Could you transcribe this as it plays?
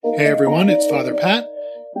Hey everyone, it's Father Pat,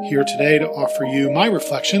 here today to offer you my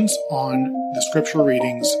reflections on the scripture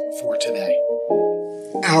readings for today.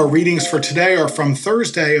 Our readings for today are from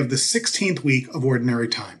Thursday of the 16th week of Ordinary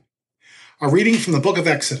Time. A reading from the book of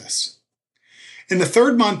Exodus. In the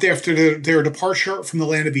third month after their departure from the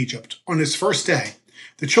land of Egypt, on its first day,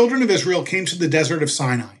 the children of Israel came to the desert of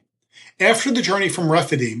Sinai. After the journey from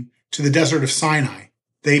Rephidim to the desert of Sinai,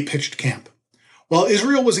 they pitched camp. While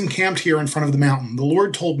Israel was encamped here in front of the mountain, the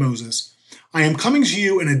Lord told Moses, "I am coming to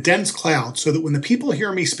you in a dense cloud so that when the people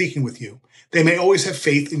hear me speaking with you, they may always have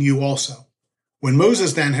faith in you also." When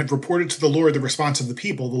Moses then had reported to the Lord the response of the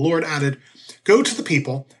people, the Lord added, "Go to the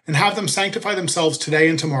people and have them sanctify themselves today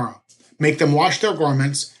and tomorrow. Make them wash their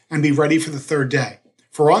garments and be ready for the third day.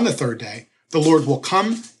 For on the third day, the Lord will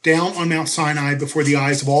come down on Mount Sinai before the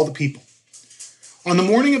eyes of all the people." On the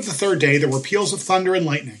morning of the third day, there were peals of thunder and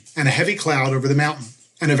lightning, and a heavy cloud over the mountain,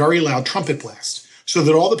 and a very loud trumpet blast, so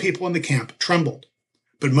that all the people in the camp trembled.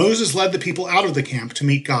 But Moses led the people out of the camp to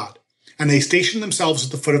meet God, and they stationed themselves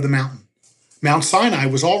at the foot of the mountain. Mount Sinai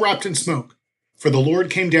was all wrapped in smoke, for the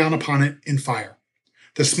Lord came down upon it in fire.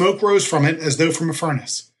 The smoke rose from it as though from a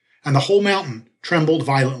furnace, and the whole mountain trembled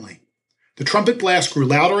violently. The trumpet blast grew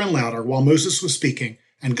louder and louder while Moses was speaking,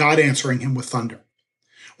 and God answering him with thunder.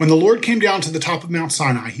 When the Lord came down to the top of Mount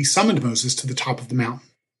Sinai, he summoned Moses to the top of the mountain.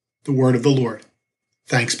 The word of the Lord.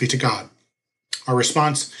 Thanks be to God. Our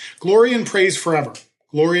response, glory and praise forever.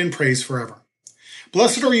 Glory and praise forever.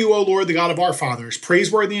 Blessed are you, O Lord, the God of our fathers,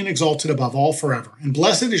 praiseworthy and exalted above all forever. And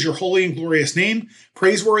blessed is your holy and glorious name,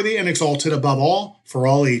 praiseworthy and exalted above all for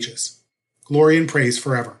all ages. Glory and praise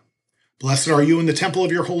forever. Blessed are you in the temple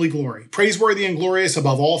of your holy glory, praiseworthy and glorious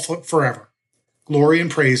above all forever. Glory and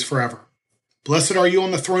praise forever. Blessed are you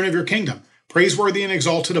on the throne of your kingdom, praiseworthy and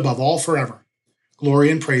exalted above all forever.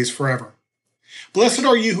 Glory and praise forever. Blessed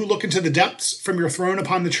are you who look into the depths from your throne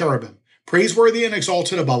upon the cherubim, praiseworthy and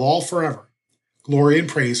exalted above all forever. Glory and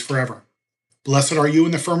praise forever. Blessed are you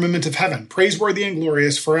in the firmament of heaven, praiseworthy and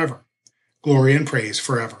glorious forever. Glory and praise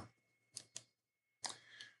forever.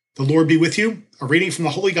 The Lord be with you. A reading from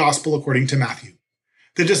the Holy Gospel according to Matthew.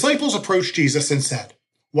 The disciples approached Jesus and said,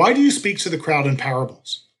 "Why do you speak to the crowd in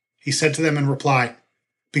parables?" He said to them in reply,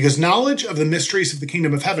 "Because knowledge of the mysteries of the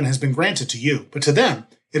kingdom of heaven has been granted to you, but to them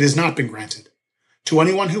it has not been granted. To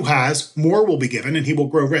anyone who has, more will be given, and he will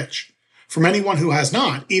grow rich. From anyone who has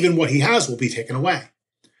not, even what he has will be taken away.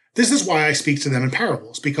 This is why I speak to them in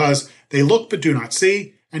parables, because they look but do not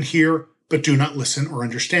see, and hear but do not listen or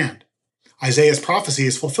understand. Isaiah's prophecy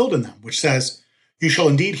is fulfilled in them, which says, 'You shall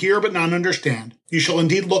indeed hear but not understand. You shall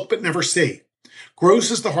indeed look but never see.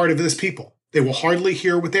 Gross is the heart of this people. They will hardly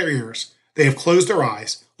hear with their ears. They have closed their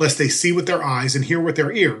eyes, lest they see with their eyes and hear with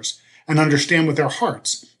their ears, and understand with their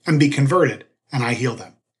hearts, and be converted, and I heal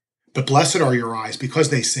them. But blessed are your eyes because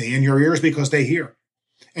they see, and your ears because they hear.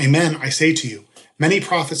 Amen, I say to you, many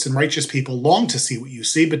prophets and righteous people longed to see what you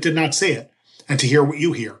see, but did not see it, and to hear what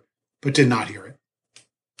you hear, but did not hear it."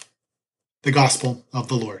 The Gospel of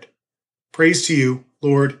the Lord. Praise to you,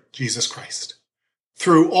 Lord Jesus Christ.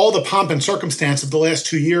 Through all the pomp and circumstance of the last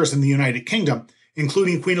 2 years in the United Kingdom,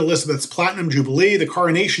 including Queen Elizabeth's Platinum Jubilee, the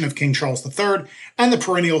coronation of King Charles III, and the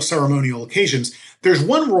perennial ceremonial occasions, there's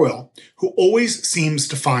one royal who always seems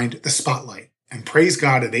to find the spotlight. And praise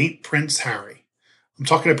God, it ain't Prince Harry. I'm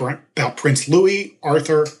talking about Prince Louis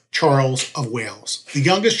Arthur Charles of Wales, the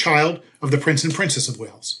youngest child of the Prince and Princess of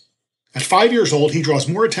Wales. At 5 years old, he draws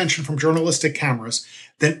more attention from journalistic cameras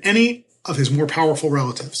than any of his more powerful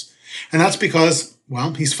relatives. And that's because,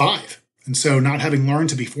 well, he's 5. And so not having learned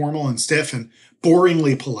to be formal and stiff and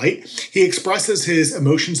boringly polite, he expresses his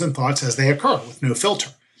emotions and thoughts as they occur with no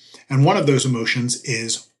filter. And one of those emotions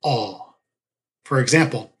is awe. For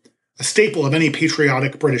example, a staple of any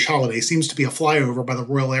patriotic British holiday seems to be a flyover by the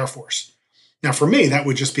Royal Air Force. Now, for me, that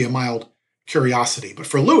would just be a mild curiosity. But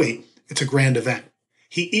for Louis, it's a grand event.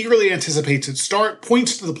 He eagerly anticipates its start,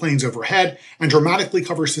 points to the planes overhead, and dramatically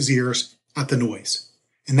covers his ears at the noise.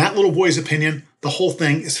 In that little boy's opinion, the whole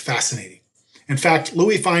thing is fascinating. In fact,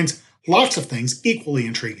 Louis finds lots of things equally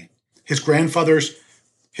intriguing. His grandfather's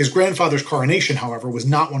coronation, however, was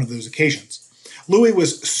not one of those occasions. Louis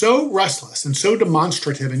was so restless and so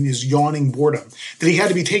demonstrative in his yawning boredom that he had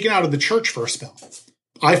to be taken out of the church for a spell.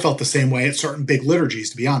 I felt the same way at certain big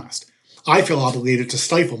liturgies, to be honest. I feel obligated to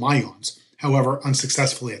stifle my yawns, however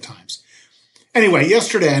unsuccessfully at times. Anyway,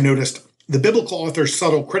 yesterday I noticed the biblical author's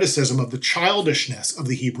subtle criticism of the childishness of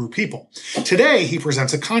the Hebrew people. Today, he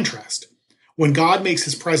presents a contrast. When God makes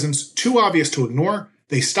his presence too obvious to ignore,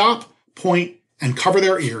 they stop, point, and cover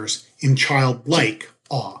their ears in childlike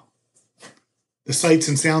awe. The sights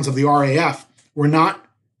and sounds of the RAF were not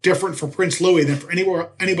different for Prince Louis than for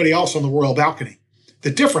anybody else on the royal balcony.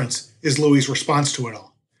 The difference is Louis's response to it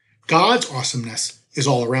all. God's awesomeness is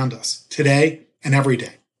all around us, today and every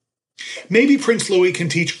day. Maybe Prince Louis can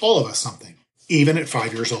teach all of us something, even at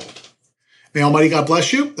 5 years old. May Almighty God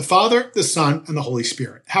bless you, the Father, the Son, and the Holy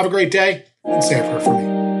Spirit. Have a great day, and say a prayer for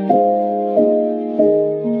me.